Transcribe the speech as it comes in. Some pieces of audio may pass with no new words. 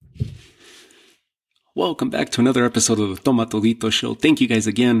Welcome back to another episode of the Toma Todito Show. Thank you guys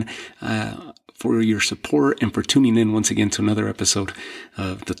again for your support and for tuning in once again to another episode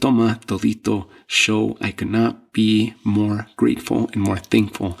of the Toma Todito Show. I could not be more grateful and more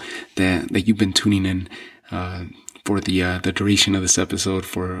thankful that you've been tuning in for the duration of this episode,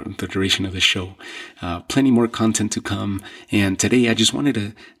 for the duration of the show. Plenty more content to come. And today I just wanted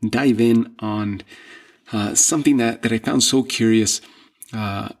to dive in on something that I found so curious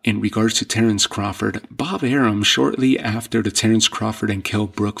in regards to Terence Crawford. Bob Arum, shortly after the Terence Crawford and Kell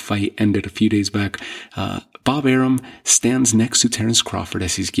Brook fight ended a few days back, Bob Arum stands next to Terence Crawford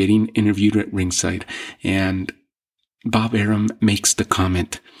as he's getting interviewed at ringside. And Bob Arum makes the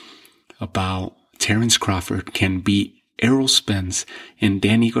comment about Terence Crawford can beat Errol Spence and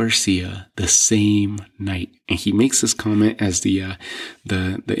Danny Garcia the same night. And he makes this comment as the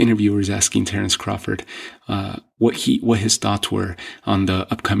interviewer is asking Terence Crawford what his thoughts were on the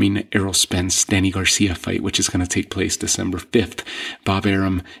upcoming Errol Spence Danny Garcia fight, which is going to take place December 5th. Bob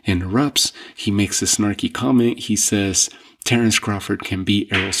Arum interrupts. He makes a snarky comment. He says Terence Crawford can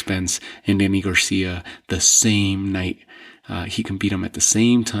beat Errol Spence and Danny Garcia the same night. He can beat him at the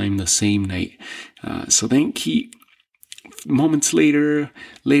same time, the same night. So then moments later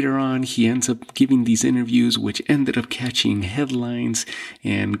on, he ends up giving these interviews, which ended up catching headlines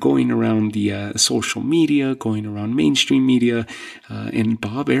and going around the social media, going around mainstream media. And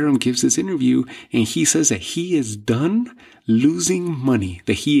Bob Arum gives this interview, and he says that he is done losing money,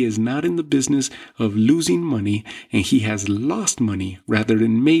 that he is not in the business of losing money, and he has lost money rather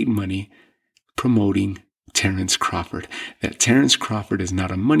than made money promoting Terence Crawford. That Terence Crawford is not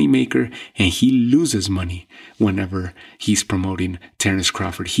a moneymaker, and he loses money whenever he's promoting Terence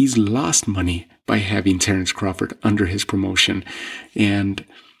Crawford. He's lost money by having Terence Crawford under his promotion. And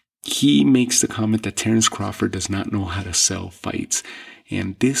he makes the comment that Terence Crawford does not know how to sell fights.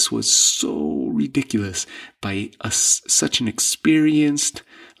 And this was so ridiculous by such an experienced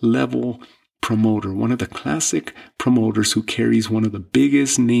level promoter, one of the classic promoters who carries one of the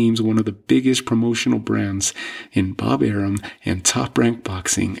biggest names, one of the biggest promotional brands in Bob Arum and Top Rank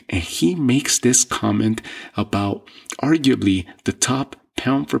Boxing. And he makes this comment about arguably the top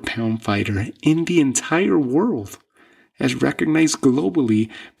pound for pound fighter in the entire world, as recognized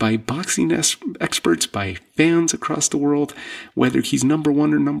globally by boxing experts, by fans across the world. Whether he's number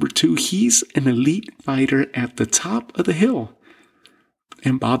one or number two, he's an elite fighter at the top of the hill.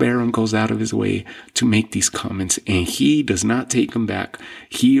 And Bob Arum goes out of his way to make these comments, and he does not take them back.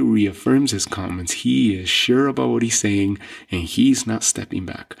 He reaffirms his comments. He is sure about what he's saying, and he's not stepping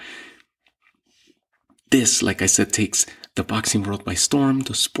back. This, like I said, takes the boxing world by storm,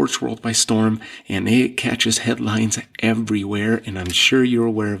 the sports world by storm, and it catches headlines everywhere, and I'm sure you're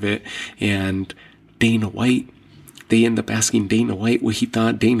aware of it. And Dana White, they end up asking Dana White what he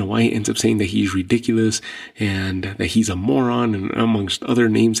thought. Dana White ends up saying that he's ridiculous and that he's a moron, and amongst other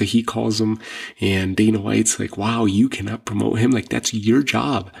names that he calls him. And Dana White's like, wow, you cannot promote him. Like, that's your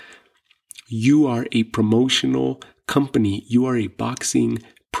job. You are a promotional company. You are a boxing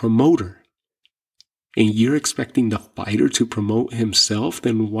promoter. And you're expecting the fighter to promote himself?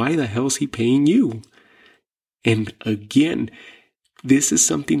 Then why the hell is he paying you? And again, this is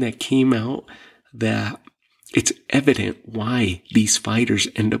something that came out that it's evident why these fighters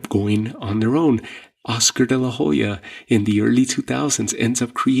end up going on their own. Oscar De La Hoya in the early 2000s ends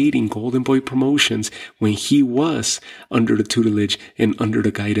up creating Golden Boy Promotions when he was under the tutelage and under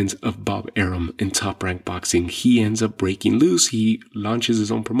the guidance of Bob Arum in Top Rank Boxing. He ends up breaking loose. He launches his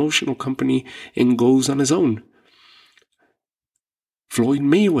own promotional company and goes on his own. Floyd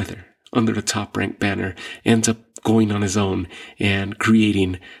Mayweather, under the Top Rank banner, ends up going on his own and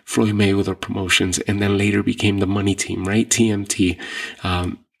creating Floyd Mayweather Promotions, and then later became the Money Team, right? TMT.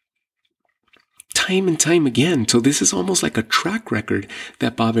 Time and time again. So this is almost like a track record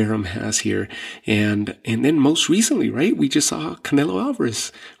that Bob Arum has here. And then most recently, right, we just saw Canelo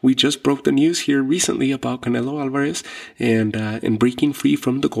Alvarez. We just broke the news here recently about Canelo Alvarez and breaking free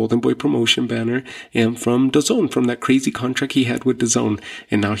from the Golden Boy Promotion banner and from DAZN, from that crazy contract he had with DAZN.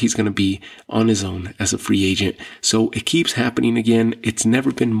 And now he's going to be on his own as a free agent. So it keeps happening again. It's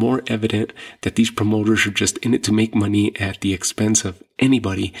never been more evident that these promoters are just in it to make money at the expense of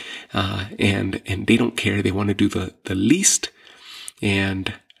anybody, and they don't care. They want to do the least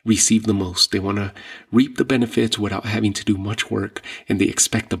and receive the most. They want to reap the benefits without having to do much work, and they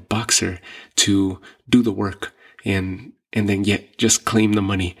expect the boxer to do the work and then yet just claim the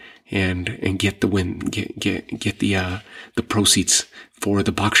money and get the win, get the proceeds for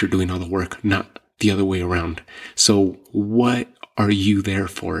the boxer doing all the work, not the other way around. So what are you there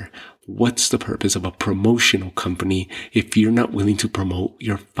for? what's the purpose of a promotional company if you're not willing to promote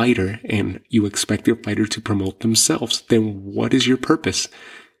your fighter and you expect your fighter to promote themselves? Then what is your purpose?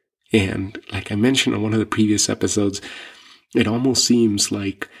 And like I mentioned on one of the previous episodes, it almost seems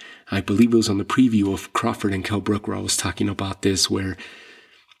like, I believe it was on the preview of Crawford and Kell Brook where I was talking about this, where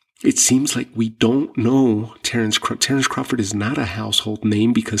it seems like we don't know Terence Crawford is not a household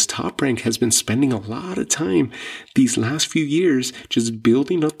name because Top Rank has been spending a lot of time these last few years just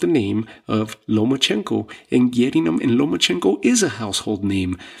building up the name of Lomachenko and getting him. And Lomachenko is a household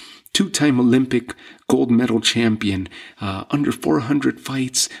name. Two-time Olympic gold medal champion, under 400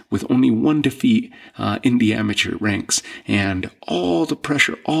 fights with only one defeat in the amateur ranks. And all the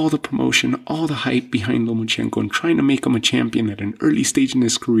pressure, all the promotion, all the hype behind Lomachenko and trying to make him a champion at an early stage in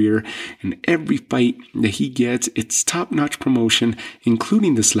his career. And every fight that he gets, it's top-notch promotion,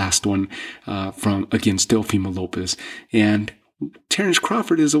 including this last one from against Teofimo Lopez. And Terence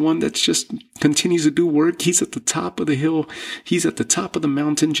Crawford is the one that's just continues to do work. He's at the top of the hill. He's at the top of the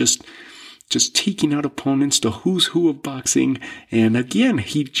mountain, just taking out opponents, the who's who of boxing. And again,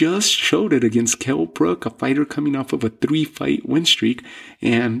 he just showed it against Kell Brook, a fighter coming off of a 3-fight win streak.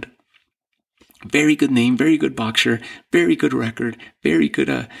 And very good name, very good boxer, very good record, very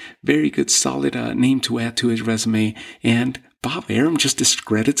good solid name to add to his resume. And Bob Arum just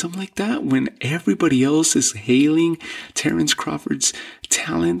discredits him like that when everybody else is hailing Terence Crawford's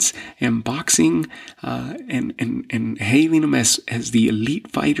talents and boxing, and hailing him as the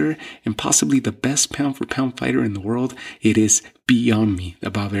elite fighter and possibly the best pound for pound fighter in the world. It is beyond me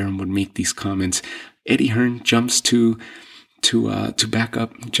that Bob Arum would make these comments. Eddie Hearn jumps to back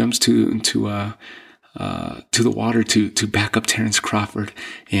up, jumps to the water to back up Terence Crawford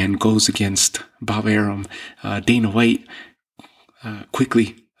and goes against Bob Arum. Dana White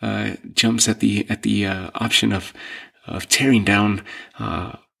quickly jumps at the option of tearing down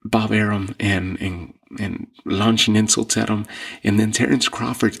Bob Arum and launching insults at him. And then Terence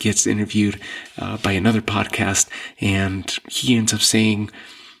Crawford gets interviewed by another podcast, and he ends up saying,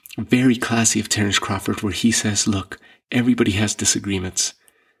 very classy of Terence Crawford, where he says, look, everybody has disagreements.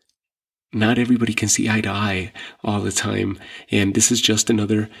 Not everybody can see eye to eye all the time. And this is just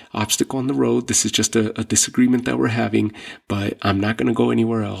another obstacle on the road. This is just a disagreement that we're having, but I'm not going to go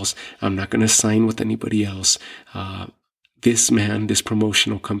anywhere else. I'm not going to sign with anybody else. This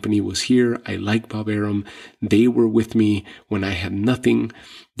promotional company was here. I like Bob Arum. They were with me when I had nothing.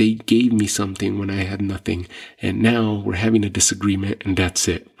 They gave me something when I had nothing. And now we're having a disagreement, and that's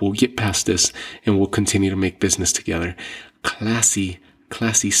it. We'll get past this and we'll continue to make business together. Classy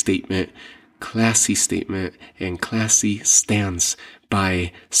statement, and classy stance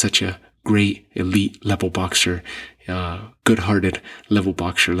by such a great elite level boxer, good-hearted level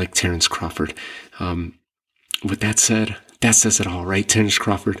boxer like Terence Crawford. With that said, that says it all, right? Terence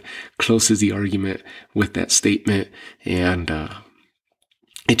Crawford closes the argument with that statement, and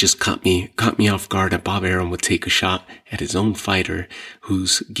it just caught me off guard that Bob Arum would take a shot at his own fighter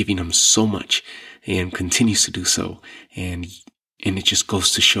who's giving him so much and continues to do so. And it just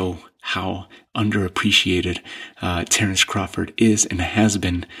goes to show how underappreciated Terence Crawford is and has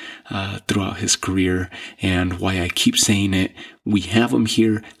been throughout his career, and why I keep saying it. We have him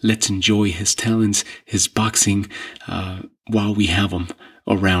here. Let's enjoy his talents, his boxing, while we have him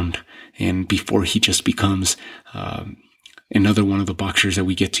around, and before he just becomes another one of the boxers that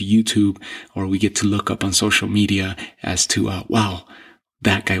we get to YouTube or we get to look up on social media as to, wow,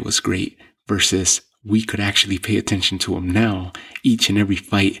 that guy was great, versus we could actually pay attention to him now, each and every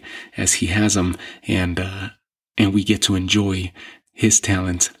fight as he has them, and we get to enjoy his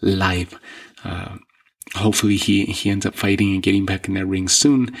talents live. Hopefully he ends up fighting and getting back in that ring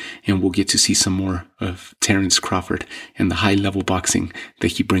soon, and we'll get to see some more of Terence Crawford and the high level boxing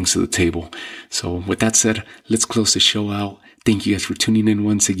that he brings to the table. So with that said, let's close the show out. Thank you guys for tuning in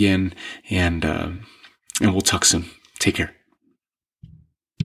once again, and we'll talk soon. Take care.